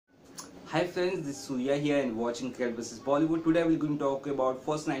Hi friends, this is Surya here and watching Cricket vs Bollywood. Today we are going to talk about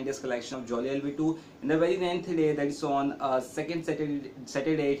first 9 days collection of Jolly LB2. In the very 9th day, that is on second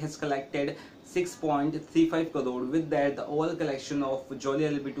Saturday, it has collected 6.35 crore. With that, the overall collection of Jolly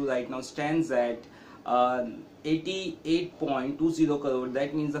LB2 right now stands at 88.20 crore.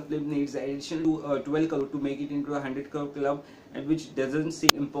 That means the film needs additional 12 crore to make it into a 100 crore club, and which doesn't seem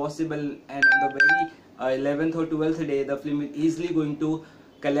impossible. And on the very 11th or 12th day, the film is easily going to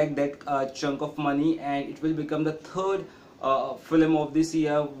collect that chunk of money, and it will become the third film of this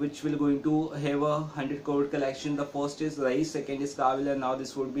year which will going to have a 100 crore collection. The first is Rise, second is Kavil, and now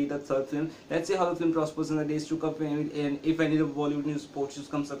this would be the third film. Let's see how the film prospers in the days to come, and if any of Bollywood news sports news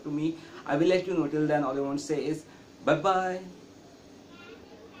comes up to me, I will let you know. Till then, all I want to say is bye bye.